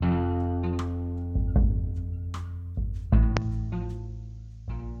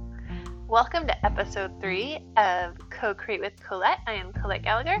Welcome to episode 3 of Co-Create with Colette. I am Colette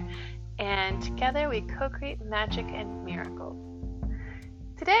Gallagher, and together we co-create magic and miracles.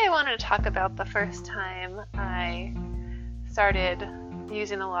 Today I wanted to talk about the first time I started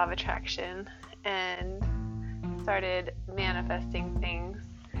using the law of attraction and started manifesting things.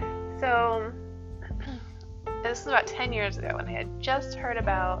 So this was about 10 years ago when I had just heard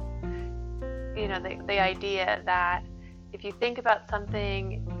about, the idea that if you think about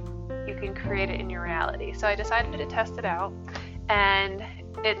something, you can create it in your reality. So I decided to test it out, and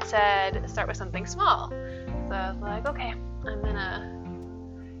it said start with something small. So I was like, okay, I'm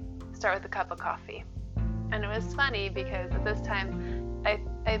gonna start with a cup of coffee. And it was funny because at this time, I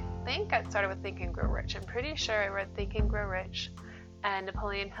think I started with Think and Grow Rich. I'm pretty sure I read Think and Grow Rich, and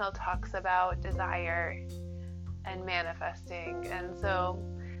Napoleon Hill talks about desire and manifesting. And so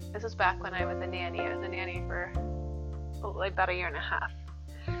this was back when I was a nanny. I was a nanny for about a year and a half.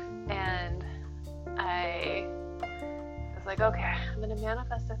 And I was like, okay, I'm gonna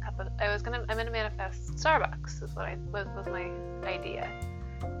manifest I'm gonna manifest Starbucks is what was my idea.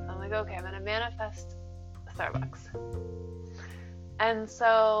 So I'm like, okay, I'm gonna manifest Starbucks. And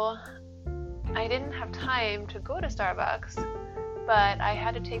so I didn't have time to go to Starbucks, but I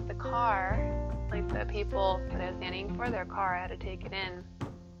had to take the car, like the people that I was nannying for, their car, I had to take it in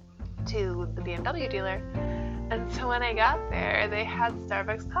to the BMW dealer. And so when I got there, they had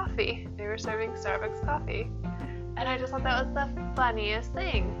Starbucks coffee. They were serving Starbucks coffee. And I just thought that was the funniest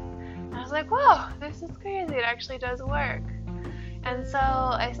thing. And I was like, whoa, this is crazy. It actually does work. And so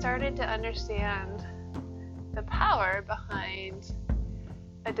I started to understand the power behind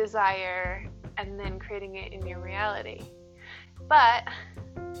a desire and then creating it in your reality. But,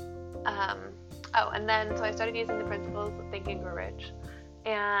 so I started using the principles of Think and Grow Rich.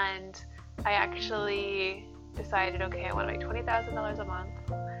 And I actually decided, okay, I want to make $20,000 a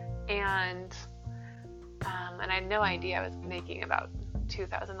month, and I had no idea I was making about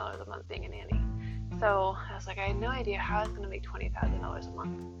 $2,000 a month being a nanny. So I was like, I had no idea how I was going to make $20,000 a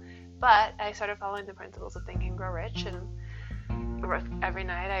month. But I started following the principles of Think and Grow Rich, and every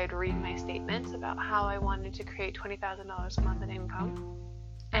night I would read my statements about how I wanted to create $20,000 a month in income.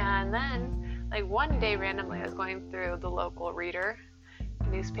 And then, one day randomly, I was going through the local Reader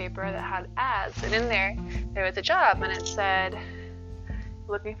newspaper that had ads, and in there was a job, and it said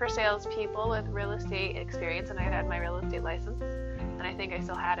looking for salespeople with real estate experience, and I had my real estate license, and I think I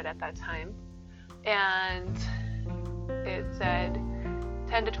still had it at that time, and it said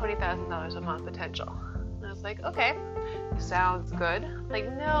 $10,000 to $20,000 a month potential. And I was like, okay, sounds good.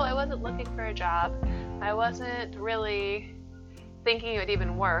 No, I wasn't looking for a job. I wasn't really thinking it would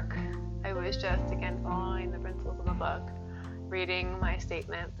even work. I was just, again, following the principles of the book, reading my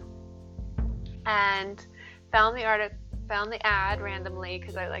statement, and found the ad randomly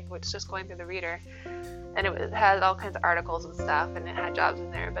because I was just going through the Reader, and it had all kinds of articles and stuff, and it had jobs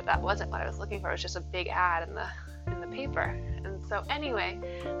in there, but that wasn't what I was looking for. It was just a big ad in the paper. And so anyway,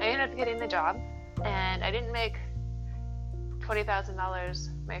 I ended up getting the job, and I didn't make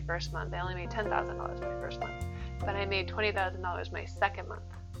 $20,000 my first month. I only made $10,000 my first month, but I made $20,000 my second month,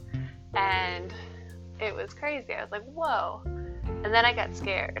 and it was crazy. I was like, whoa. And then I got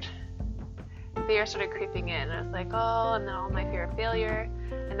scared. Fear started creeping in. I was like, oh, and then all my fear of failure.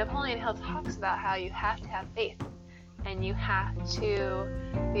 And Napoleon Hill talks about how you have to have faith, and you have to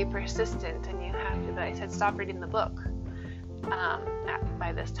be persistent, and you have to, but I said stop reading the book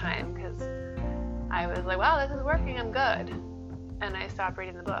by this time, because I was like, wow, this is working, I'm good. And I stopped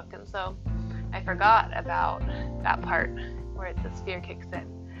reading the book. And so I forgot about that part where this fear kicks in.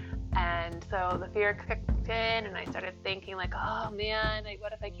 And so the fear kicked in, and I started thinking oh man,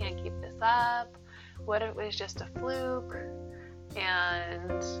 what if I can't keep this up? What if it was just a fluke?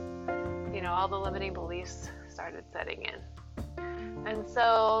 And, all the limiting beliefs started setting in. And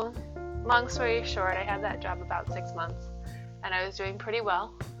so, long story short, I had that job about 6 months, and I was doing pretty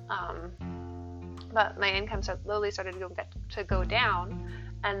well. But my income slowly started to go down,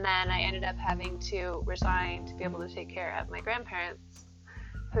 and then I ended up having to resign to be able to take care of my grandparents,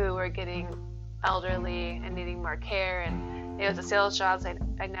 who were getting elderly and needing more care. And it was a sales job, so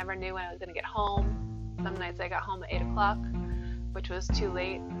I never knew when I was going to get home. Some nights I got home at 8 o'clock, which was too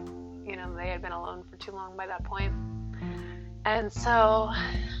late. They had been alone for too long by that point. And so,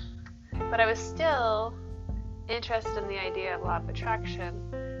 but I was still interested in the idea of law of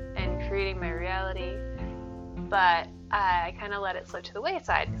attraction and creating my reality. But I kind of let it slip to the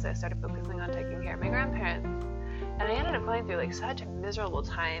wayside because I started focusing on taking care of my grandparents. And I ended up going through such a miserable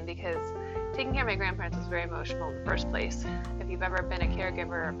time, because taking care of my grandparents was very emotional in the first place. If you've ever been a caregiver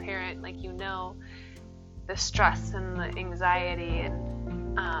or a parent, the stress and the anxiety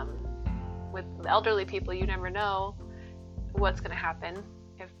and with elderly people, you never know what's going to happen,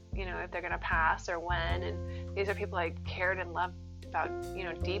 if they're going to pass or when. And these are people I cared and loved about,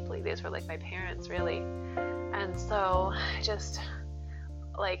 deeply. These were like my parents, really. And so just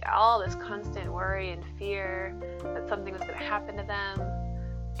like all this constant worry and fear that something was going to happen to them,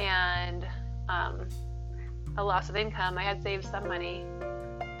 and a loss of income. I had saved some money,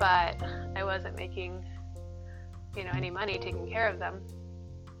 but I wasn't making any money taking care of them.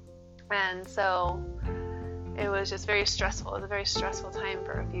 And so it was just very stressful. It was a very stressful time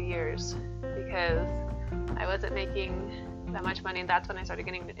for a few years because I wasn't making that much money. And that's when I started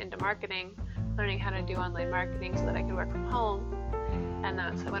getting into marketing, learning how to do online marketing so that I could work from home. And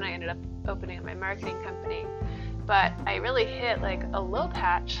that's when I ended up opening up my marketing company. But I really hit like a low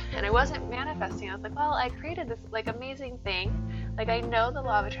patch, and I wasn't manifesting. I was like, well, I created this like amazing thing. Like, I know the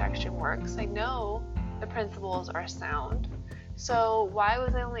law of attraction works. I know the principles are sound. So why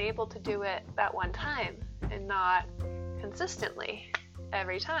was I only able to do it that one time and not consistently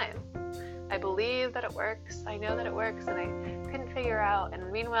every time? I believe that it works. I know that it works, and I couldn't figure out.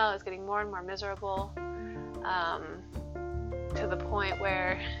 And meanwhile, I was getting more and more miserable, to the point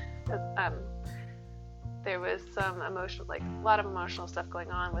where there was some emotional, like a lot of emotional stuff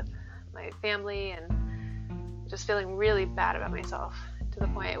going on with my family, and just feeling really bad about myself, to the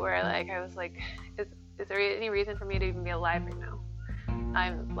point where like I was like, is there any reason for me to even be alive right now?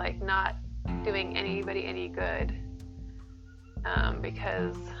 I'm like not doing anybody any good,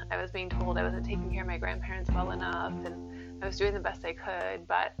 because I was being told I wasn't taking care of my grandparents well enough, and I was doing the best I could,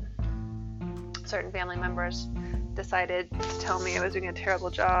 but certain family members decided to tell me I was doing a terrible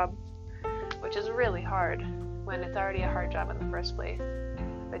job, which is really hard when it's already a hard job in the first place.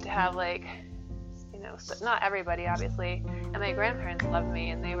 But to have like, not everybody obviously, and my grandparents loved me,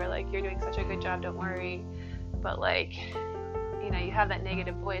 and they were like, you're doing such a good job, don't worry. But like, you have that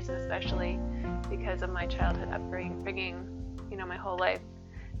negative voice, and especially because of my childhood upbringing, my whole life,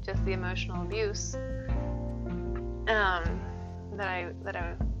 just the emotional abuse that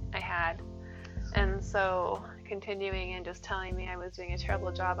I had. And so continuing and just telling me I was doing a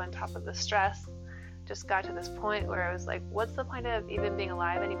terrible job on top of the stress just got to this point where I was like, what's the point of even being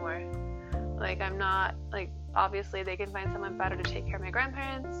alive anymore? Like, I'm not, like, obviously they can find someone better to take care of my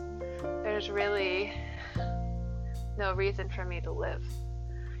grandparents. There's really no reason for me to live.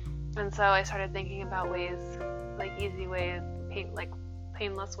 And so I started thinking about ways, like easy ways,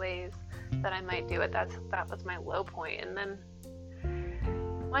 painless ways that I might do it. That was my low point. And then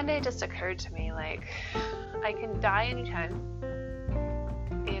one day it just occurred to me, like, I can die anytime.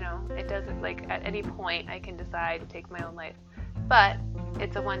 It doesn't, like, at any point I can decide to take my own life. But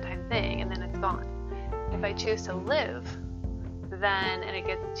it's a one-time thing, and then it's gone. If I choose to live, then, and it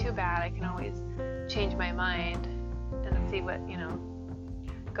gets too bad, I can always change my mind and see what,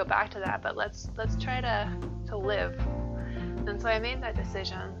 go back to that. But let's try to live. And so I made that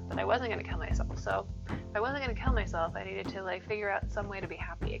decision that I wasn't going to kill myself. So if I wasn't going to kill myself, I needed to like figure out some way to be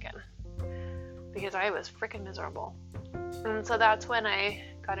happy again, because I was freaking miserable. And so that's when I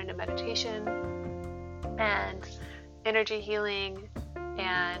got into meditation and energy healing,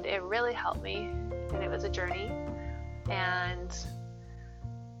 and it really helped me, and it was a journey. And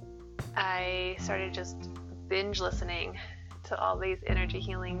I started just binge listening to all these energy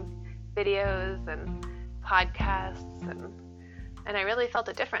healing videos and podcasts, and I really felt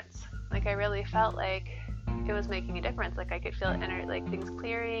a difference. Like, I really felt like it was making a difference. Like, I could feel like things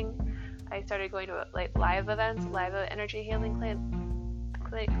clearing. I started going to like live events, live energy healing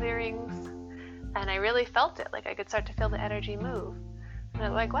clearings, and I really felt it. Like, I could start to feel the energy move, and I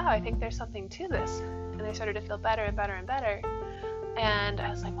was like, wow, I think there's something to this. And I started to feel better and better and better, and I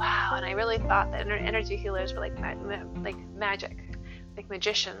was like, wow. And I really thought that energy healers were like magic, like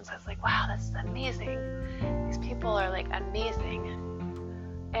magicians. I was like, wow, that's amazing. These people are like amazing.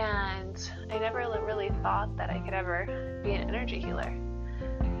 And I never really thought that I could ever be an energy healer.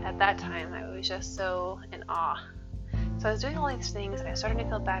 At that time, I was just so in awe. So I was doing all these things, and I started to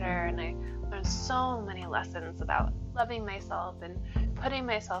feel better, and I learned so many lessons about loving myself and putting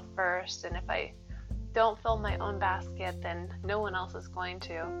myself first. And if I don't fill my own basket, then no one else is going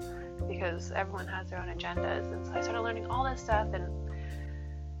to, because everyone has their own agendas. And so I started learning all this stuff, and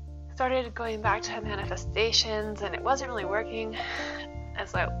started going back to manifestations, and it wasn't really working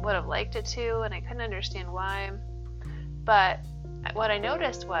as I would have liked it to, and I couldn't understand why. But what I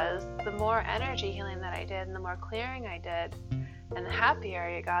noticed was the more energy healing that I did, and the more clearing I did, and the happier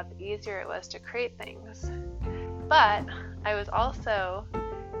I got, the easier it was to create things. But I was also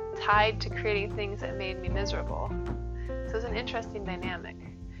tied to creating things that made me miserable. So it was an interesting dynamic.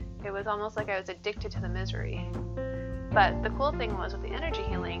 It was almost like I was addicted to the misery. But the cool thing was, with the energy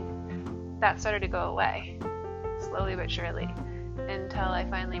healing, that started to go away, slowly but surely, until I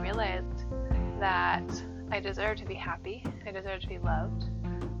finally realized that I deserve to be happy, I deserve to be loved,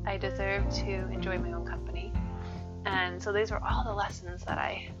 I deserve to enjoy my own company. And so these were all the lessons that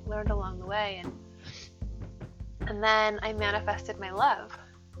I learned along the way. And then I manifested my love,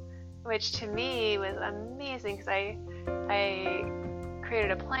 which to me was amazing, because I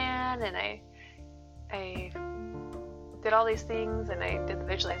created a plan, and I did all these things, and I did the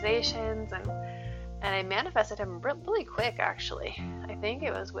visualizations, and I manifested him really quick, actually. I think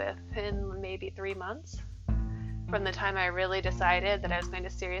it was within maybe 3 months from the time I really decided that I was going to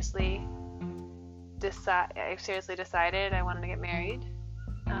seriously decided I wanted to get married,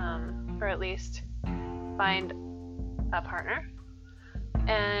 or at least find a partner.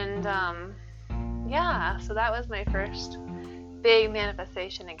 And so that was my first big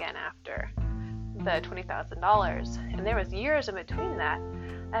manifestation again after the $20,000, and there was years in between that,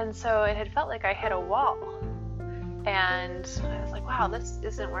 and so it had felt like I hit a wall, and I was like, wow, this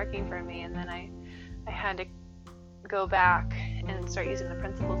isn't working for me. And then I had to go back and start using the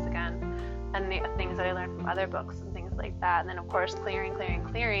principles again, and the things that I learned from other books and things like that. And then of course clearing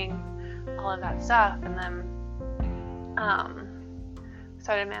all of that stuff, and then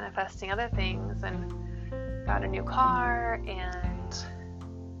started manifesting other things, and got a new car, and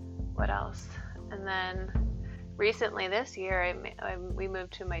what else? And then recently this year we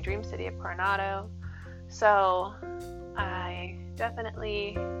moved to my dream city of Coronado. So I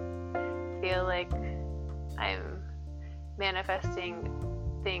definitely feel like I'm manifesting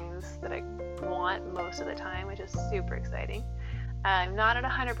things that I want most of the time, which is super exciting. I'm not at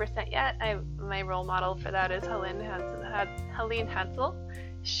 100% yet. My role model for that is Helene Hansel.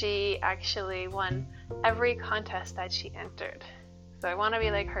 She actually won every contest that she entered. So I want to be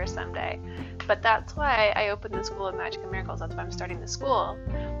like her someday. But that's why I opened the School of Magic and Miracles. That's why I'm starting the school,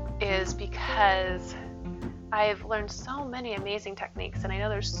 is because I've learned so many amazing techniques, and I know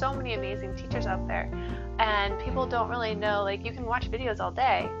there's so many amazing teachers out there, and people don't really know. Like, you can watch videos all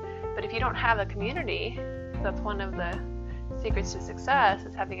day, but if you don't have a community, that's one of the secrets to success,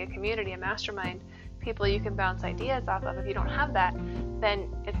 is having a community, a mastermind, people you can bounce ideas off of. If you don't have that,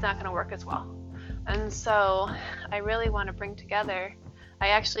 then it's not going to work as well. And so I really want to bring together, I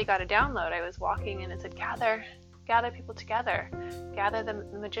actually got a download. I was walking and it said, gather people together, gather the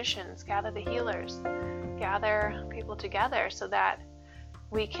magicians, gather the healers, gather people together so that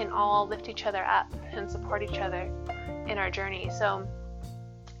we can all lift each other up and support each other in our journey. So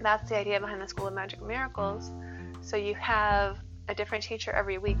that's the idea behind the School of Magic and Miracles. So you have a different teacher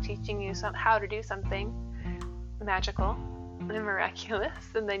every week teaching you how to do something magical and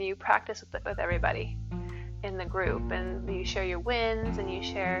miraculous, and then you practice with everybody in the group, and you share your wins, and you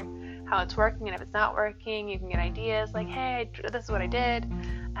share how it's working, and if it's not working, you can get ideas like, hey, this is what I did,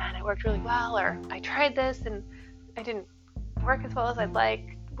 and it worked really well, or I tried this and I didn't work as well as I'd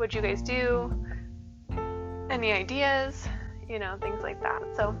like. What'd you guys do? Any ideas? Things like that.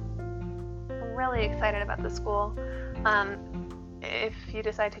 So I'm really excited about the school. If you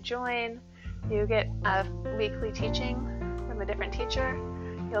decide to join, you get a weekly teaching from a different teacher.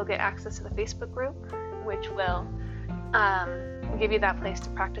 You'll get access to the Facebook group, which will give you that place to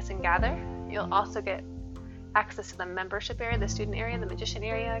practice and gather. You'll also get access to the membership area, the student area, the magician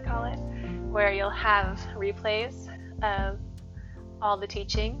area I call it, where you'll have replays of all the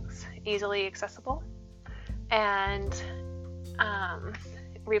teachings easily accessible, and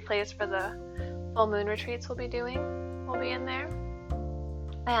replays for the full moon retreats we'll be doing will be in there.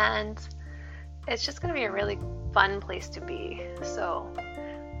 And it's just going to be a really fun place to be. So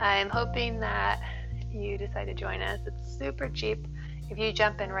I'm hoping that you decide to join us. It's super cheap. If you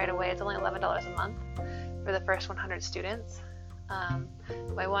jump in right away, it's only $11 a month for the first 100 students.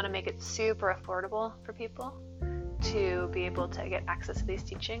 I want to make it super affordable for people to be able to get access to these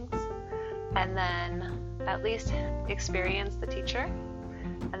teachings, and then at least experience the teacher.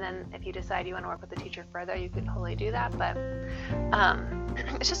 And then if you decide you want to work with the teacher further, you can totally do that. But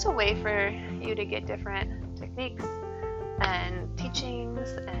it's just a way for you to get different techniques and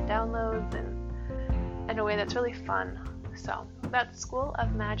teachings and downloads, and in a way that's really fun. So that's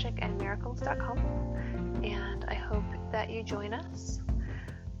schoolofmagicandmiracles.com, and I hope that you join us,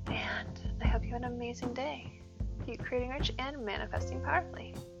 and I hope you have an amazing day. Keep creating rich and manifesting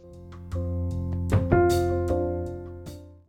powerfully.